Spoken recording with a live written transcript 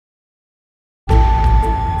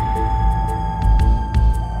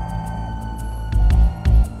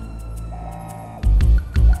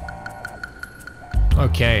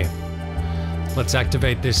Okay. Let's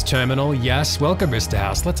activate this terminal. Yes, welcome, Mr.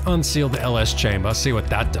 House. Let's unseal the LS chamber, see what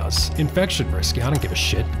that does. Infection risk, I don't give a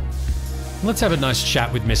shit. Let's have a nice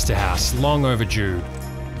chat with Mr. House. Long overdue.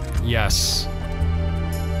 Yes.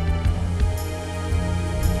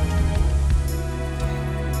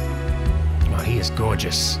 Oh, he is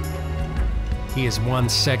gorgeous. He is one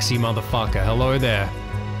sexy motherfucker. Hello there.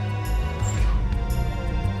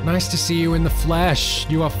 Nice to see you in the flesh.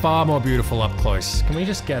 You are far more beautiful up close. Can we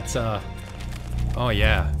just get, Oh,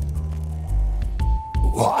 yeah.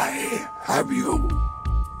 Why have you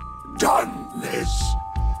done this?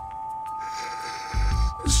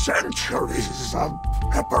 Centuries of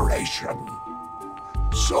preparation.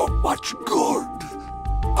 So much good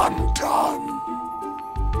undone.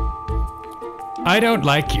 I don't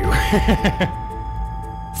like you.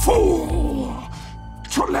 Fool!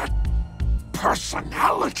 To let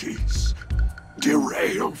personalities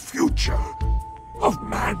derail future of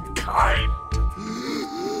mankind.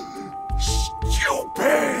 Stupid!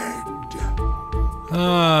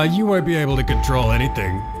 You won't be able to control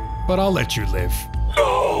anything, but I'll let you live.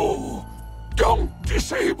 No! Don't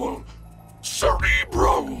disable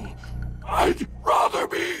Cerebro! I'd rather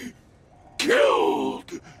be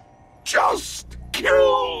killed! Just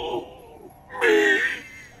kill me!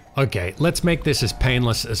 Okay, let's make this as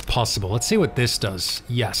painless as possible. Let's see what this does.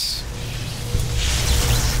 Yes.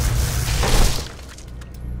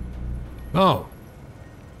 Oh.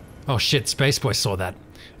 Oh shit, Spaceboy saw that.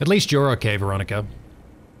 At least you're okay, Veronica.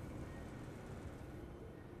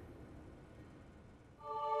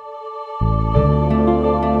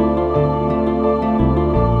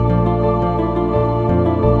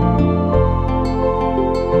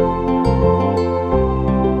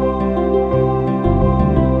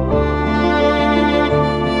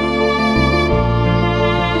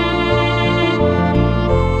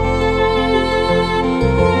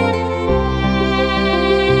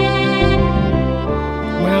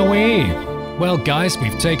 Well guys,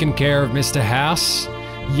 we've taken care of Mr. House.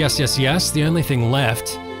 Yes, yes, yes, the only thing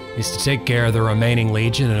left is to take care of the remaining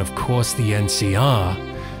Legion and of course the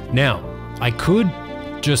NCR. Now, I could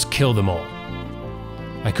just kill them all.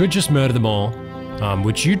 I could just murder them all,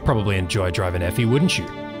 which you'd probably enjoy driving Effie, wouldn't you?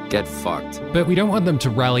 Get fucked. But we don't want them to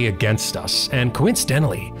rally against us, and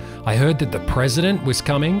coincidentally, I heard that the president was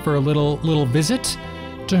coming for a little visit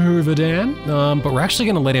to Hoover Dam, but we're actually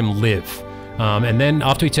gonna let him live. And then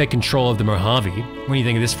after we take control of the Mojave, what do you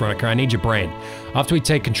think of this, Veronica? I need your brain. After we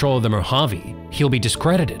take control of the Mojave, he'll be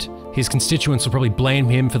discredited. His constituents will probably blame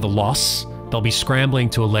him for the loss. They'll be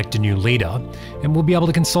scrambling to elect a new leader, and we'll be able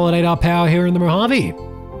to consolidate our power here in the Mojave.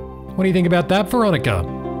 What do you think about that, Veronica?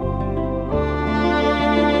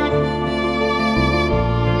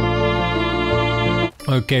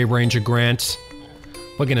 Okay, Ranger Grant.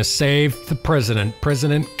 We're gonna save the president,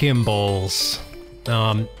 President Kimballs.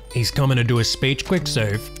 He's coming to do a speech, quick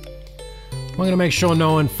save. We're gonna make sure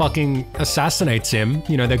no one fucking assassinates him.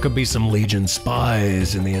 You know, there could be some Legion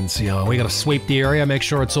spies in the NCR. We gotta sweep the area, make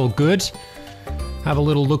sure it's all good. Have a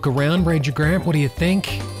little look around, Ranger Grant, what do you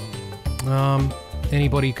think?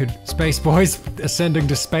 Anybody could... Space Boy's ascending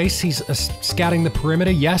to space, he's scouting the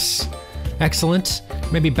perimeter, yes. Excellent.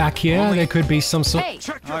 Maybe back here, there could be some sort... Hey.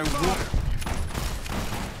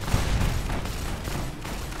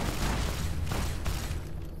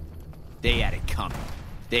 They had it coming.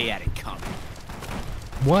 They had it coming.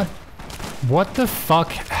 What? What the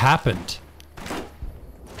fuck happened?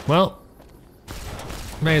 Well,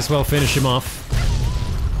 may as well finish him off.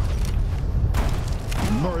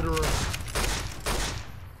 Murderer.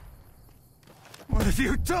 What have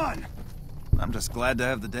you done? I'm just glad to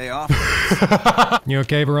have the day off. You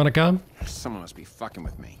okay, Veronica? Someone must be fucking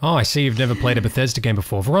with me. Oh, I see you've never played a Bethesda game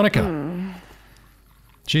before. Veronica.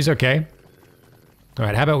 She's okay.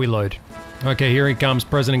 Alright, how about we load? Okay, here he comes,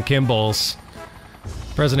 President Kimballs.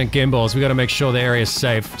 President Kimballs, we gotta make sure the area's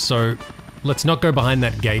safe, so let's not go behind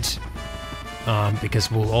that gate, because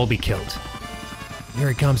we'll all be killed. Here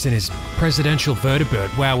he comes in his presidential vertibird,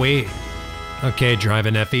 wowee. Okay, driver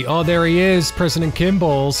Neffy. Oh, there he is, President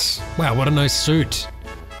Kimballs. Wow, what a nice suit.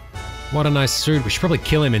 What a nice suit. We should probably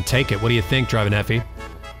kill him and take it. What do you think, driver Neffy?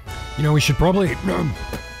 You know, we should probably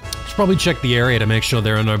check the area to make sure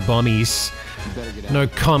there are no bombies. No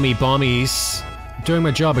commie bombies. I'm doing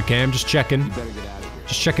my job, okay? I'm just checking.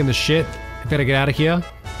 Just checking the shit. You better get out of here.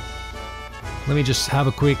 Let me just have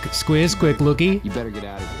a quick squiz, quick looky. You better get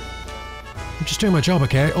out of here. I'm just doing my job,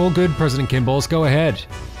 okay? All good, President Kimballs. Go ahead.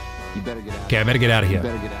 You better get out. Okay, I better get out of here. You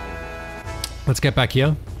better get out of here. Let's get back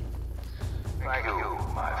here. Thank you,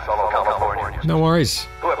 my fellow Californians. No worries.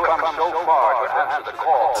 Who have come so far to answer the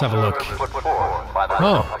call. Let's have a look. Put forward by the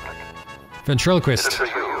Oh. Ventriloquist. For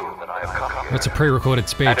you that I have come here. That's a pre-recorded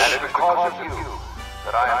speech. And it is because of you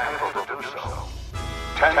that I am able to do so.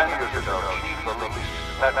 10 years ago, Chief Elise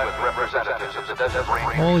met with representatives of the Desert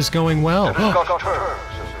Rangers All is going well. to discuss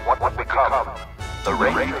terms of what would become the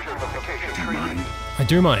Rangers Unification Treaty. I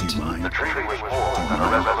do mind. The treaty was more than a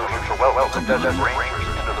resolution to welcome Desert Rangers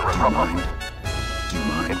into the Republic.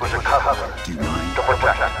 It was a covenant to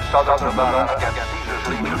protect Southern Nevada against Caesar's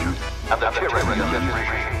legion and the tyranny of this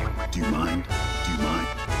regime. Do you mind?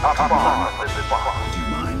 Not far from this spot, Do you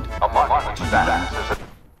mind? a monument stands as a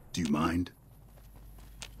Do you mind?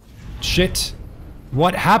 Shit.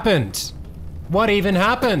 What happened? What even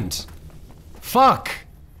happened? Fuck.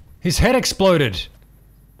 His head exploded.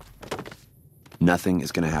 Nothing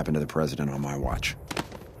is going to happen to the president on my watch.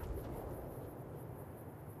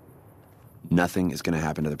 Nothing is going to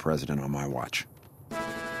happen to the president on my watch.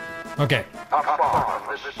 Okay. not far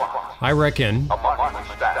from this spot, I reckon a monument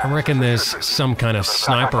stands. I reckon there's some kind of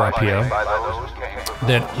sniper up here by those who came before.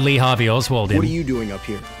 that Lee Harvey Oswald in. What are you doing up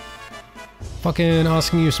here? Fucking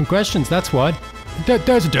asking you some questions, that's what.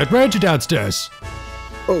 There's a dead ranger downstairs.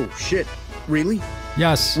 Oh, shit. Really?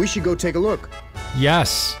 Yes. We should go take a look.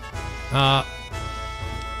 Yes.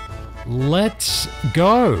 Let's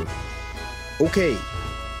go. Okay.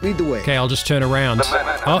 Lead the way. Okay, I'll just turn around.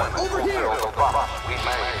 Oh, Over here! We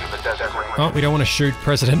made to the Desert Ring. oh, we don't want to shoot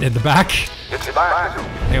President in the back. It's back.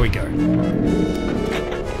 There we go.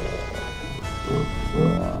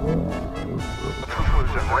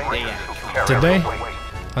 Did they?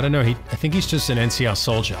 I don't know. I think he's just an NCR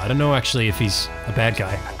soldier. I don't know actually if he's a bad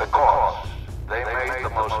guy. Because they made the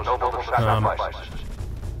most noble sacrifices.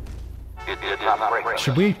 It did not break.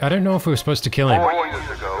 Should we? I don't know if we were supposed to kill him. 4 years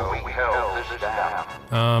ago, we held this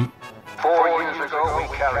down. 4 years ago, we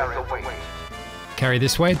carried the weight. Carry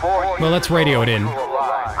this way? Well, let's radio it in.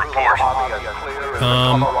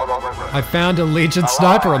 I found a Legion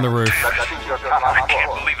sniper on the roof. I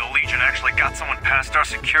can't believe the Legion actually got someone past our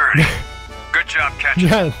security. Good job catching.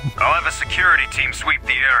 Yeah, I'll have a security team sweep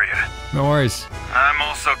the area. no worries. I'm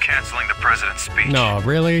also canceling the president's speech. No,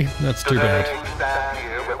 really? That's too bad. We stand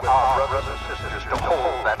here with our brothers and sisters to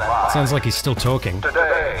hold that line. Sounds like he's still talking.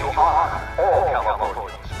 Today, to honor all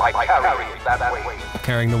Californians by carrying that weight.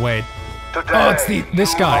 Carrying the weight. Today, Oh, it's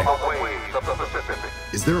this guy. you are the waves of the Pacific.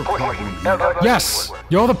 Is there a problem here? Yes,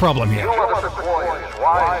 you're the problem You here. are the warriors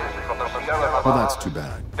rising from the Sierra Nevada. Well, that's too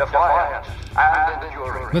bad. Defiant and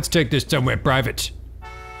enduring. Let's take this somewhere private.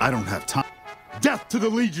 I don't have time. Death to the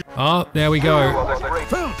Legion! Oh, there we go.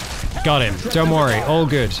 Got him. Don't worry, all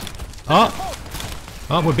good. Oh,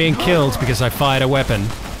 we're being killed because I fired a weapon.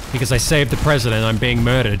 Because I saved the president, I'm being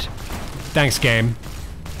murdered. Thanks, game.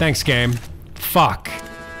 Thanks, game. Fuck.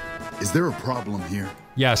 Is there a problem here?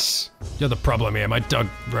 Yes, you're the problem here, my dog.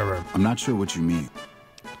 I'm not sure what you mean.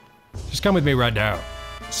 Just come with me right now.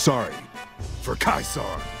 Sorry. For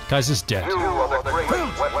Kaisar. Kaiser's dead. You are the great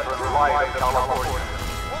Western light of California.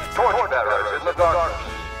 Torchbearers in the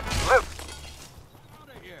darkness. Live.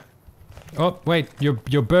 Oh, wait,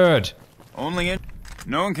 your bird. Only in.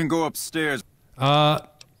 No one can go upstairs.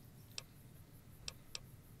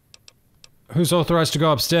 Who's authorized to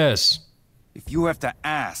go upstairs? If you have to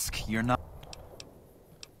ask, you're not.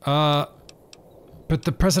 But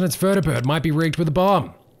the president's vertibird might be rigged with a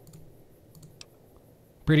bomb.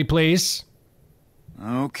 Pretty please.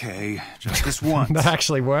 Okay, just this once. That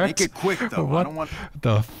actually worked. Make it quick, though. I What don't want.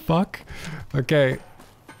 the fuck? Okay.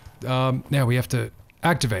 Now we have to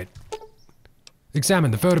activate.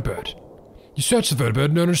 Examine the vertibird. You search the vertibird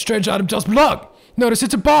and notice a strange item just belong. Notice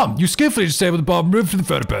it's a bomb. You skillfully disable the bomb, move to the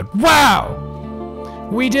vertibird. Wow!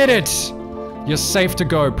 We did it! You're safe to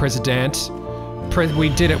go, President. We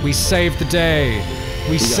did it. We saved the day.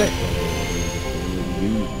 We saved.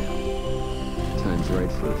 Time's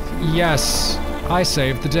right for a few. Yes, I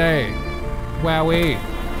saved the day. Wowee.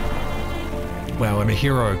 Wow, I'm a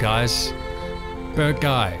hero, guys. Bird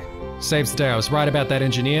guy saves the day. I was right about that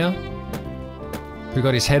engineer who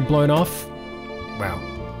got his head blown off. Wow.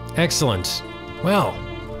 Excellent. Well,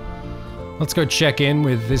 let's go check in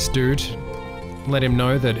with this dude. Let him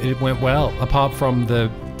know that it went well, apart from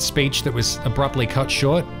the speech that was abruptly cut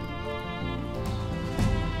short.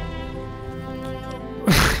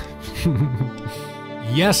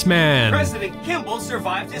 Yes, man. President Kimball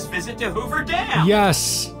survived his visit to Hoover Dam.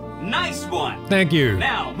 Yes. Nice one. Thank you.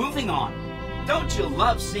 Now, moving on. Don't you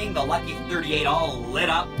love seeing the Lucky 38 all lit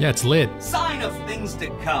up? Yeah, it's lit. Sign of things to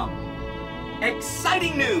come.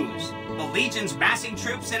 Exciting news! The Legion's massing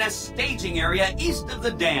troops in a staging area east of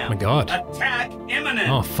the dam. Oh my God. Attack imminent.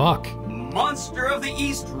 Oh, fuck. Monster of the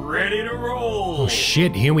East ready to roll. Oh,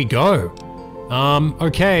 shit. Here we go.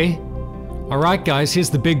 Okay. Alright guys, here's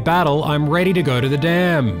the big battle. I'm ready to go to the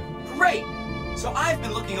dam. Great! So I've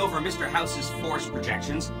been looking over Mr. House's force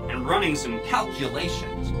projections and running some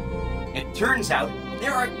calculations. It turns out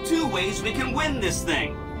there are 2 ways we can win this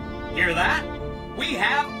thing. Hear that? We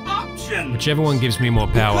have options! Whichever one gives me more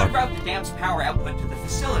We power. could route the dam's power output to the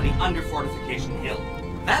facility under Fortification Hill.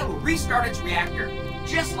 That'll restart its reactor,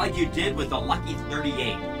 just like you did with the Lucky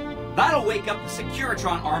 38. That'll wake up the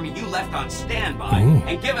Securitron army you left on standby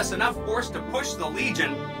and give us enough force to push the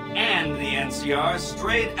Legion and the NCR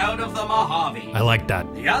straight out of the Mojave. I like that.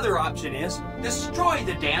 The other option is destroy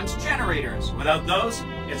the dam's generators. Without those,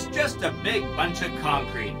 it's just a big bunch of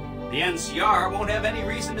concrete. The NCR won't have any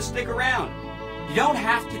reason to stick around. You don't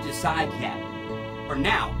have to decide yet. For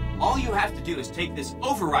now, all you have to do is take this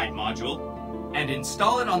override module and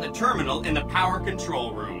install it on the terminal in the power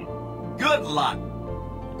control room. Good luck.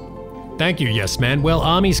 Thank you, yes man. Well,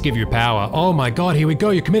 armies give you power. Oh my god, here we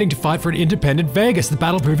go. You're committing to fight for an independent Vegas, the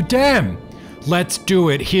battle-proven dam. Let's do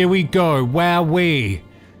it. Here we go. Wowee.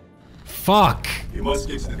 Fuck. You must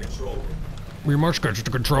get to the control room. We must get to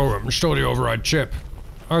the control room. Restore the override chip.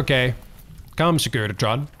 Okay. Come,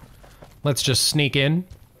 Securitron. Let's just sneak in.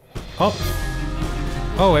 Oh.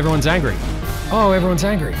 Oh, everyone's angry. Oh, everyone's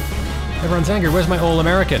angry. Everyone's angry. Where's my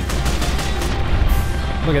All-American?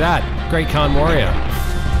 Look at that. Great Khan Warrior.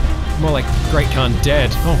 More like Great Khan Dead.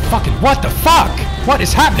 Oh, fucking what the fuck? What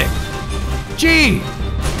is happening? Gee!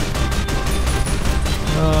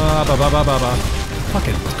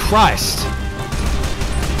 Fucking Christ.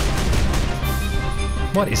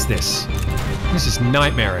 What is this? This is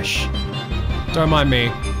nightmarish. Don't mind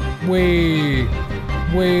me. Wee.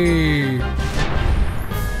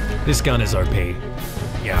 This gun is OP.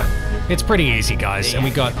 Yeah. It's pretty easy, guys. And we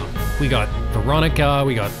got Veronica,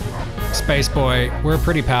 we got Space Boy. We're a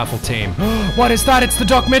pretty powerful team. What is that? It's the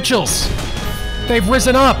Doc Mitchells! They've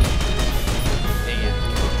risen up!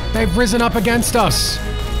 They've risen up against us!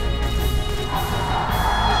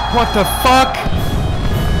 What the fuck?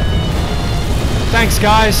 Thanks,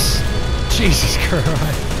 guys! Jesus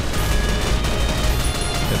Christ.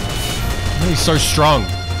 He's so strong.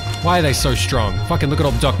 Why are they so strong? Fucking look at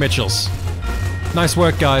all the Doc Mitchells. Nice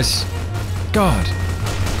work, guys. God.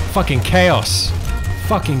 Fucking chaos.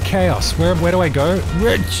 Fucking chaos. Where do I go?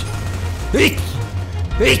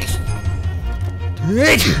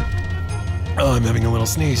 Oh, I'm having a little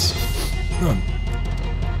sneeze.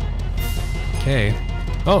 Okay.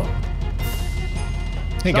 Oh.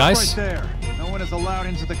 Hey, guys. Stop right there. No one is allowed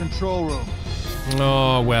into the control room.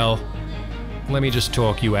 Oh, well. Let me just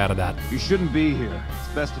talk you out of that. You shouldn't be here. It's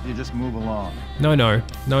best if you just move along. No.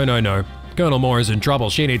 Colonel Moore is in trouble.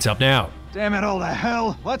 She needs help now. Damn it all to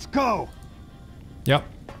hell. Let's go. Yep.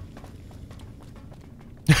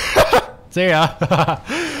 See ya.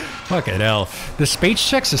 Fucking hell. The speech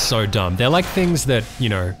checks are so dumb. They're like things that, you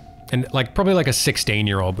know, and like probably like a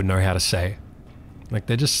 16-year-old would know how to say. Like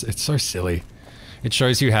they're just, it's so silly. It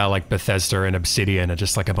shows you how like Bethesda and Obsidian are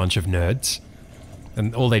just like a bunch of nerds.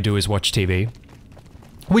 And all they do is watch TV.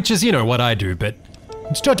 Which is, you know, what I do, but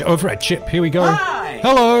start to override chip. Here we go. Hi!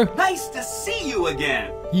 Hello! Nice to see you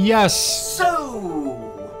again! Yes! So,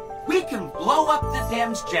 we can blow up the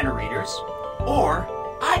dam's generators, or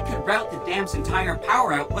I could route the dam's entire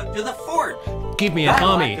power output to the fort. Give me an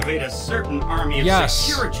That'll army. Activate a certain army of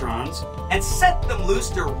Securitrons and set them loose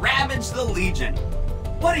to ravage the Legion.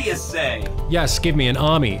 What do you say? Yes, give me an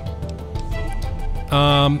army.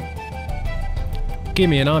 Give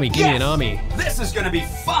me an army, give me an army. This is gonna be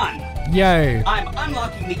fun! Yay! I'm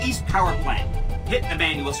unlocking the East Power Plant. Hit the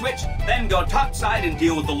manual switch, then go topside and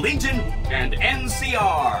deal with the Legion and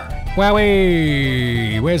NCR.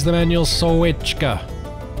 Wowee! Where's the manual switch?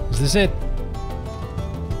 Is this it?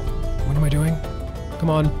 What am I doing? Come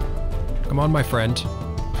on. Come on, my friend.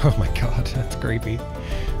 Oh my god, that's creepy.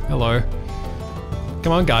 Hello.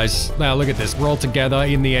 Come on, guys. Now look at this. We're all together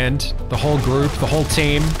in the end. The whole group, the whole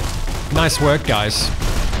team. Nice work, guys.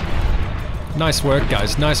 Nice work,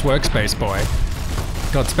 guys. Nice work, Space Boy.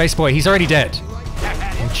 God, Space Boy, he's already dead.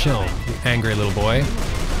 Oh, chill, you angry little boy.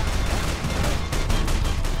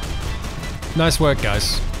 Nice work,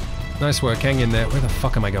 guys. Nice work. Hang in there. Where the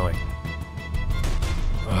fuck am I going?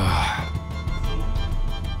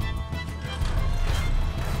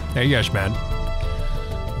 Hey, yes, man.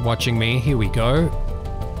 Watching me. Here we go.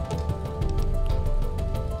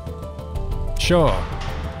 Sure.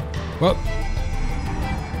 Well,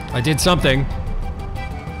 I did something.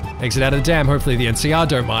 Exit out of the dam. Hopefully the NCR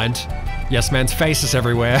don't mind. Yes Man's faces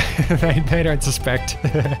everywhere. they don't suspect.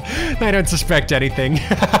 They don't suspect anything.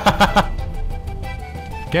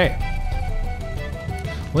 Okay.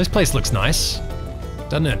 Well, this place looks nice,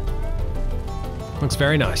 doesn't it? Looks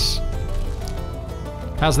very nice.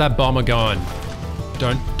 How's that bomber going?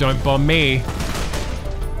 Don't bomb me.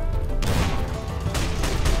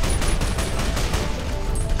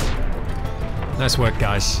 Nice work,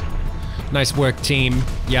 guys. Nice work, team.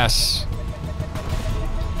 Yes.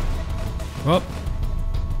 Oh.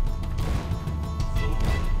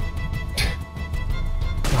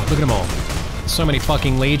 Oh, look at them all. So many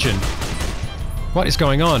fucking Legion. What is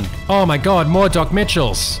going on? Oh my god, more Doc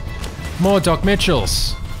Mitchells. More Doc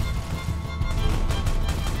Mitchells.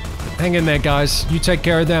 Hang in there, guys. You take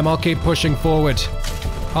care of them. I'll keep pushing forward.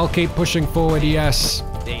 I'll keep pushing forward, yes.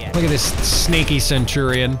 Look at this sneaky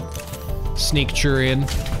Centurion. Sneak Turian.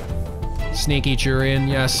 Sneaky Turian,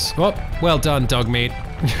 yes. Oh, well done, Dogmeat.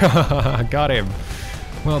 Got him.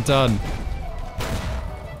 Well done.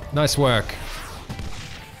 Nice work.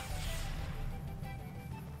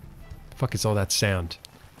 Fuck is all that sound?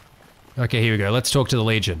 Okay, here we go. Let's talk to the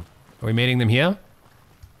Legion. Are we meeting them here? Are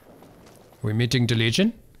we meeting the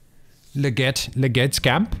Legion? Legate's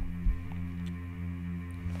camp?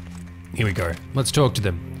 Here we go. Let's talk to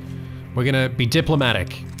them. We're gonna be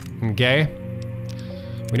diplomatic, okay?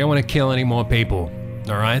 We don't want to kill any more people,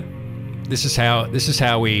 alright? This is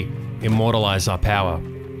how we immortalize our power.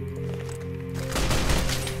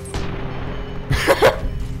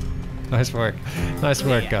 Nice work. Nice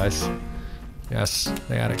work, guys. Yes,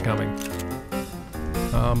 they had it coming.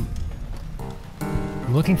 I'm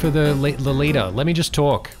looking for the leader. Let me just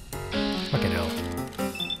talk. Fucking hell.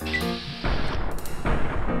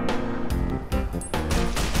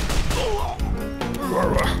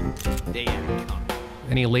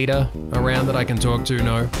 Any leader around that I can talk to?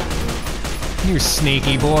 No. You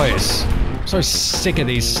sneaky boys. I'm so sick of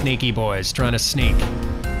these sneaky boys trying to sneak.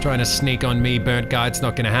 Trying to sneak on me, burnt guy. It's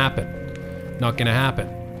not gonna happen. Not gonna happen.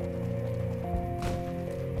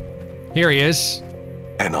 Here he is.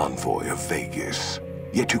 An envoy of Vegas,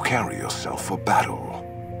 yet you carry yourself for battle.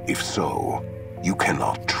 If so, you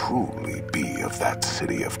cannot truly be of that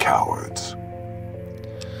city of cowards.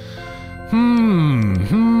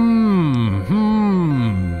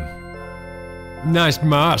 Nice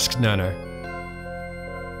mask, Nano.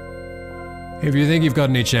 If you think you've got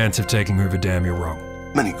any chance of taking Hoover Dam, you're wrong.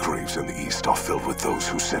 Many graves in the East are filled with those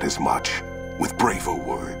who said as much, with braver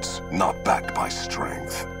words, not backed by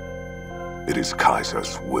strength. It is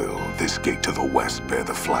Kaiser's will this gate to the west bear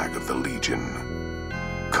the flag of the Legion.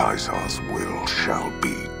 Kaiser's will shall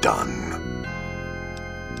be done.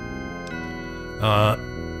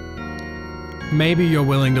 Maybe you're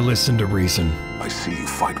willing to listen to reason. I see you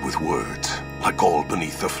fight with words, like all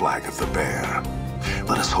beneath the flag of the bear.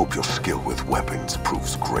 Let us hope your skill with weapons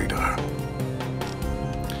proves greater.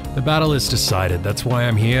 The battle is decided, that's why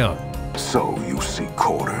I'm here. So you seek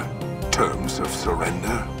quarter? Terms of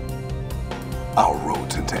surrender? Our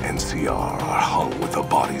roads into NCR are hung with the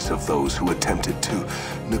bodies of those who attempted to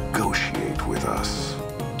negotiate with us.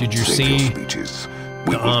 Did you Save see your speeches.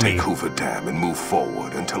 We will take Hoover Dam and move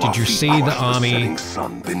forward until our Did you feet see crush the army setting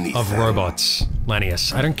sun beneath of them. robots,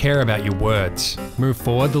 Lanius? I don't care about your words. Move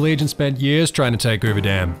forward. The Legion spent years trying to take Hoover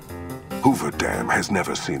Dam. Hoover Dam has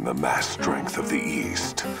never seen the mass strength of the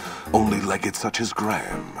East. Only legates such as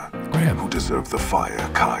Graham, who deserve the fire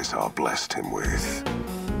Kaiser blessed him with.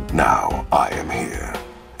 Now I am here,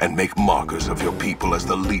 and make markers of your people as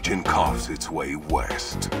the Legion carves its way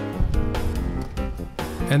west.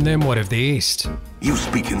 And then what of the East? You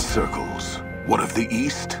speak in circles. What of the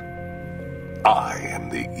East? I am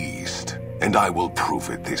the East, and I will prove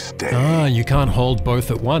it this day. Ah, you can't hold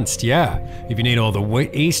both at once, yeah. If you need all the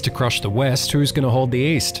East to crush the West, who's gonna hold the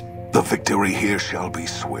East? The victory here shall be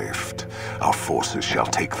swift. Our forces shall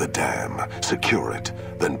take the dam, secure it,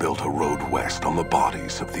 then build a road west on the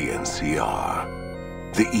bodies of the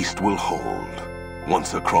NCR. The East will hold.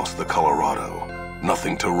 Once across the Colorado,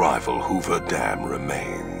 nothing to rival Hoover Dam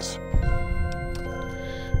remains.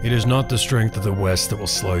 It is not the strength of the West that will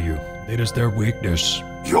slow you. It is their weakness.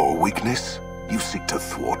 Your weakness? You seek to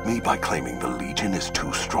thwart me by claiming the Legion is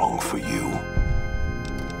too strong for you?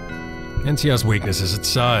 NCR's weakness is its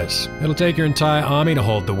size. It'll take your entire army to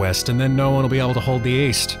hold the West, and then no one will be able to hold the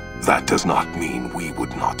East. That does not mean we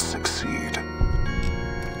would not succeed.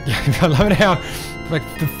 I love it how, like,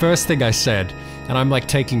 the first thing I said, and I'm like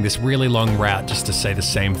taking this really long route just to say the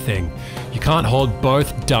same thing. You can't hold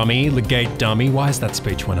both, dummy, legate dummy. Why is that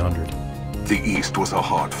speech 100? The East was a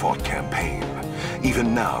hard-fought campaign.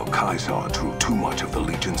 Even now, Kaiser drew too much of the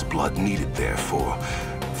Legion's blood needed there for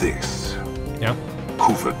this. Yep.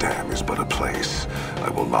 Hoover Dam is but a place. I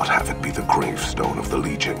will not have it be the gravestone of the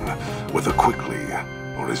Legion, whether quickly,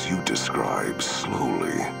 or as you describe,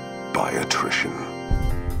 slowly, by attrition.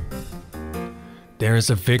 There is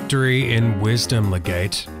a victory in wisdom,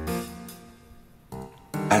 Legate.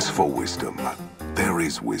 As for wisdom, there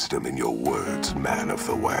is wisdom in your words, man of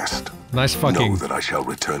the West. Nice fucking... Know that I shall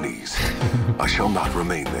return east. I shall not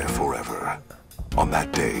remain there forever. On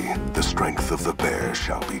that day, the strength of the bear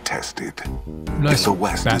shall be tested. Nice if the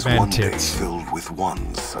West Batman is one tits. day filled with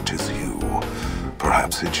ones such as you,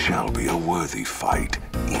 perhaps it shall be a worthy fight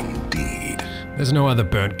indeed. There's no other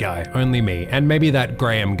burnt guy, only me, and maybe that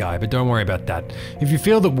Graham guy, but don't worry about that. If you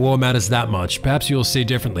feel that war matters that much, perhaps you'll see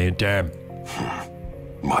differently, and damn.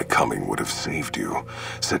 My coming would have saved you,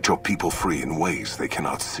 set your people free in ways they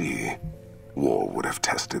cannot see. War would have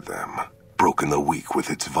tested them, broken the weak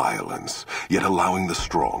with its violence, yet allowing the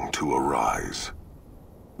strong to arise.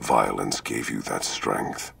 Violence gave you that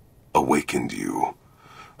strength, awakened you.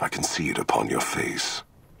 I can see it upon your face,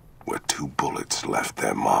 where 2 bullets left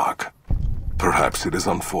their mark. Perhaps it is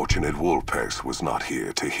unfortunate Wilburgur was not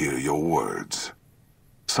here to hear your words.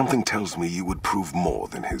 Something tells me you would prove more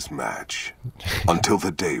than his match. Until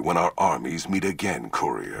the day when our armies meet again,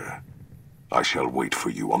 courier. I shall wait for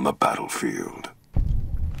you on the battlefield.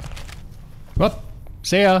 Well,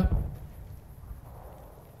 see ya.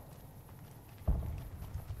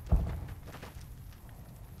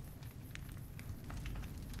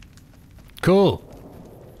 Cool.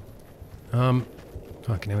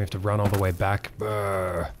 Fuck, now we have to run all the way back.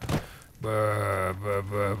 Oh!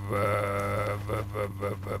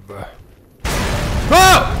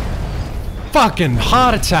 Fucking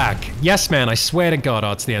heart attack! Yes, man, I swear to God,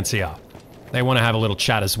 oh, it's the NCR. They want to have a little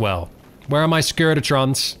chat as well. Where are my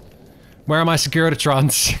Securitrons? Where are my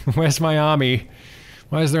Securitrons? Where's my army?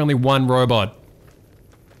 Why is there only one robot?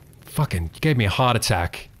 Fucking, you gave me a heart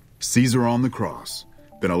attack. Caesar on the cross.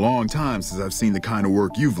 Been a long time since I've seen the kind of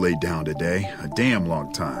work you've laid down today. A damn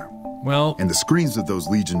long time. Well... And the screams of those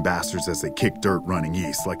Legion bastards as they kick dirt running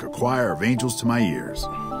east like a choir of angels to my ears.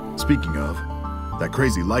 Speaking of, that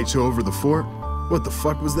crazy light show over the fort? What the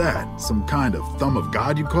fuck was that? Some kind of thumb of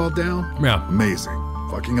God you called down? Yeah. Amazing.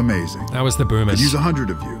 Fucking amazing. That was the boomers. Could use 100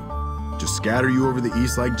 of you. Just scatter you over the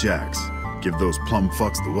east like jacks. Give those plum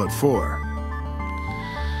fucks the what for.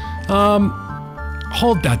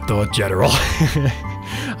 Hold that thought, General.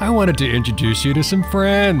 I wanted to introduce you to some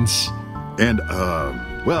friends. And,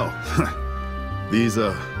 well,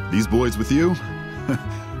 these boys with you?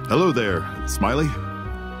 Hello there, Smiley.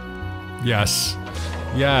 Yes.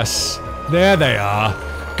 Yes. There they are.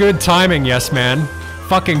 Good timing, yes, man.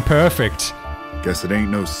 Fucking perfect. Guess it ain't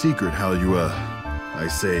no secret how you, I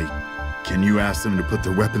say, can you ask them to put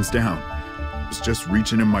their weapons down? I was just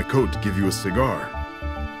reaching in my coat to give you a cigar.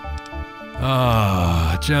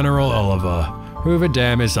 Ah, General Oliver. Hoover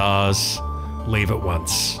Dam is ours. Leave at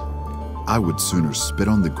once. I would sooner spit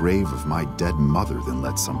on the grave of my dead mother than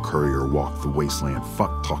let some courier walk the wasteland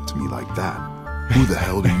fuck talk to me like that. Who the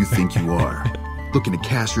hell do you think you are? Looking to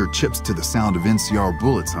cash your chips to the sound of NCR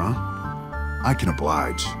bullets, huh? I can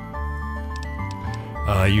oblige.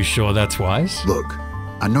 Are you sure that's wise? Look,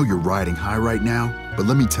 I know you're riding high right now, but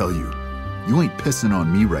let me tell you, you ain't pissing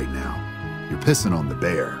on me right now. You're pissing on the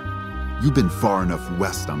bear. You've been far enough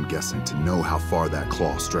west, I'm guessing, to know how far that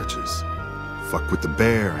claw stretches. Fuck with the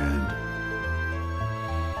bear and...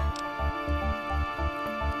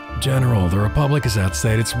 General, the Republic is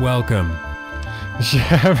outstayed its welcome.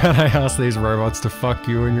 How about I ask these robots to fuck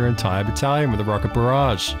you and your entire battalion with a rocket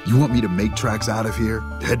barrage? You want me to make tracks out of here?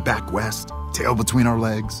 Head back west? Tail between our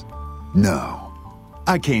legs? No.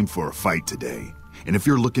 I came for a fight today. And if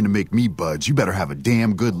you're looking to make me budge, you better have a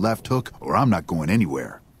damn good left hook or I'm not going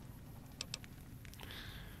anywhere.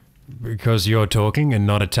 Because you're talking and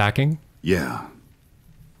not attacking? Yeah.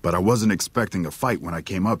 But I wasn't expecting a fight when I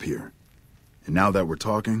came up here. And now that we're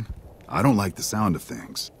talking, I don't like the sound of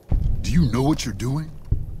things. Do you know what you're doing?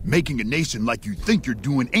 Making a nation like you think you're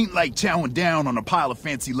doing ain't like chowing down on a pile of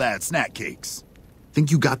fancy lad snack cakes.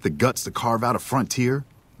 Think you got the guts to carve out a frontier?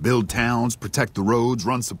 Build towns, protect the roads,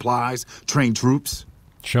 run supplies, train troops?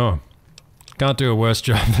 Sure. Can't do a worse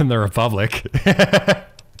job than the Republic.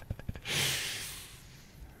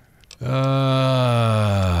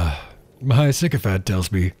 My sycophant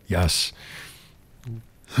tells me yes.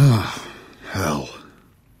 Hell.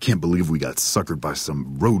 Can't believe we got suckered by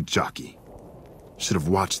some road jockey. Should have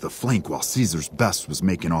watched the flank while Caesar's best was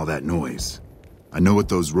making all that noise. I know what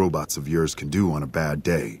those robots of yours can do on a bad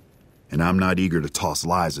day, and I'm not eager to toss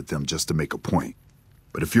lies at them just to make a point.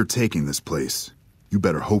 But if you're taking this place, you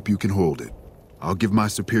better hope you can hold it. I'll give my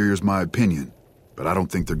superiors my opinion, but I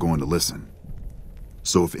don't think they're going to listen.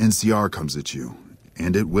 So if NCR comes at you,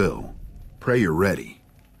 and it will, pray you're ready.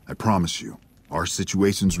 I promise you, our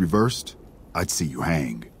situation's reversed, I'd see you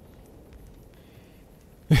hang.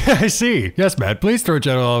 I see. Yes, man. Please throw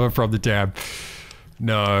General Oliver from the dam.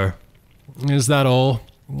 No. Is that all?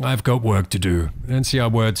 I've got work to do.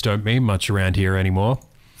 NCR words don't mean much around here anymore.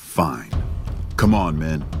 Fine. Come on,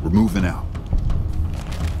 men. We're moving out.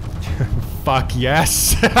 Fuck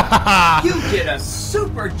yes. You did a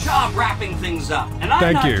super job wrapping things up. And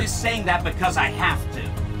I'm not just saying that because I have to.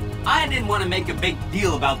 I didn't want to make a big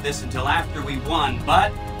deal about this until after we won,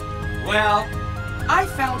 but, well, I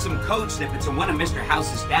found some code snippets in one of Mr.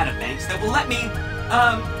 House's databanks that will let me,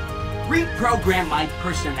 reprogram my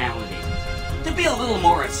personality to be a little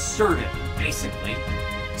more assertive, basically.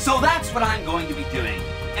 So that's what I'm going to be doing.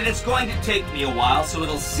 And it's going to take me a while, so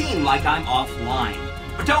it'll seem like I'm offline.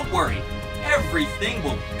 But don't worry, everything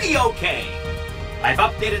will be okay. I've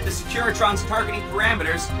updated the Securitron's targeting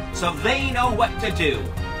parameters, so they know what to do.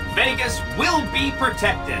 Vegas will be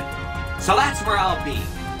protected. So that's where I'll be,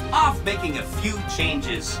 off making a few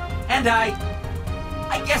changes. And I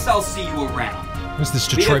guess I'll see you around. Was this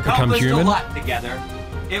Detroit become human? We accomplished a lot together.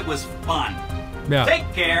 It was fun. Yeah.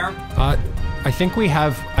 Take care. I think we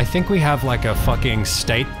have like a fucking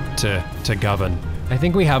state to govern. I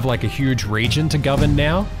think we have like a huge region to govern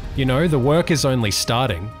now. You know, the work is only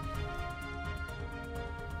starting.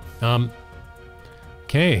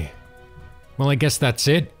 Okay. Well, I guess that's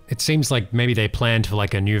it. It seems like maybe they planned for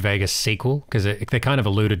like a New Vegas sequel, because they kind of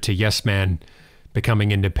alluded to Yes Man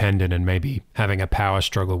becoming independent and maybe having a power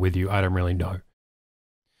struggle with you. I don't really know.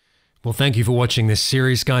 Well, thank you for watching this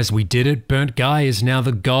series, guys. We did it. Burnt Guy is now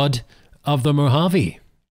the god of the Mojave.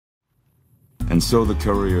 And so the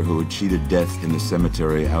courier who had cheated death in the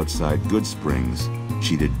cemetery outside Good Springs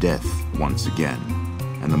cheated death once again,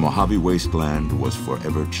 and the Mojave wasteland was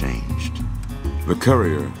forever changed. The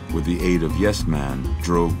courier, with the aid of Yes Man,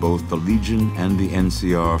 drove both the Legion and the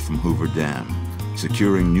NCR from Hoover Dam,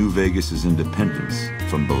 securing New Vegas's independence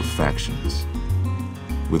from both factions.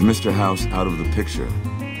 With Mr. House out of the picture,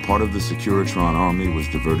 part of the Securitron army was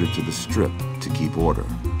diverted to the Strip to keep order.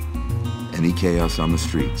 Any chaos on the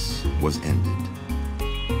streets was ended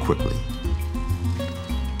quickly.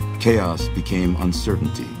 Chaos became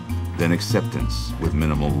uncertainty, then acceptance with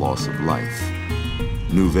minimal loss of life.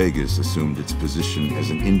 New Vegas assumed its position as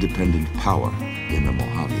an independent power in the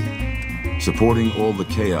Mojave. Supporting all the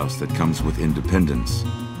chaos that comes with independence,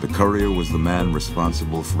 the courier was the man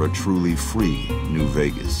responsible for a truly free New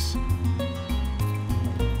Vegas.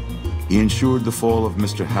 He ensured the fall of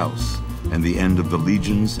Mr. House and the end of the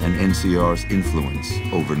Legion's and NCR's influence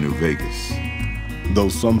over New Vegas. Though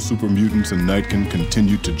some super mutants and Nightkin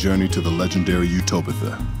continued to journey to the legendary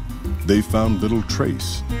Utopia, they found little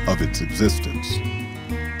trace of its existence.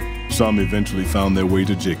 Some eventually found their way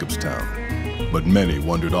to Jacobstown, but many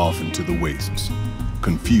wandered off into the wastes,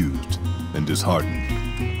 confused and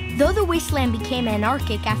disheartened. Though the wasteland became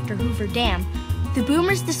anarchic after Hoover Dam, the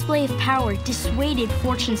Boomers' display of power dissuaded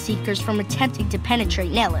fortune seekers from attempting to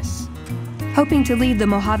penetrate Nellis. Hoping to lead the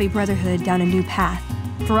Mojave Brotherhood down a new path,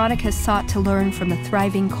 Veronica sought to learn from the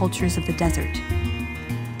thriving cultures of the desert.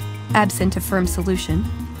 Absent a firm solution,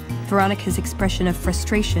 Veronica's expression of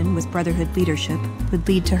frustration with Brotherhood leadership would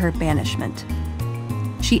lead to her banishment.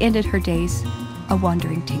 She ended her days a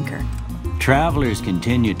wandering tinker. Travelers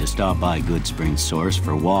continued to stop by Good Springs Source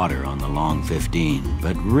for water on the Long 15,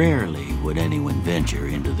 but rarely would anyone venture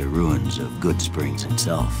into the ruins of Good Springs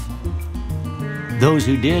itself. Those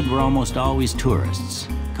who did were almost always tourists,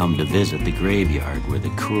 come to visit the graveyard where the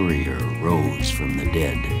courier rose from the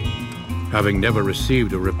dead. Having never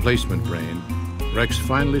received a replacement brain, Rex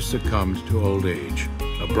finally succumbed to old age,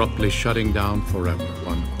 abruptly shutting down forever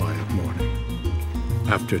one quiet morning.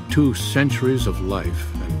 After 2 centuries of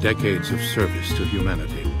life and decades of service to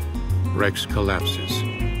humanity, Rex collapses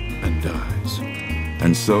and dies.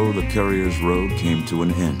 And so the courier's road came to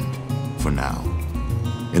an end, for now.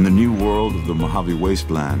 In the new world of the Mojave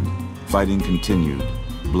Wasteland, fighting continued,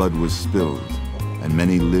 blood was spilled, and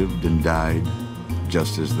many lived and died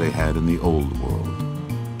just as they had in the old world.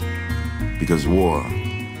 Because war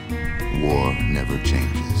never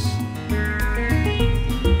changes.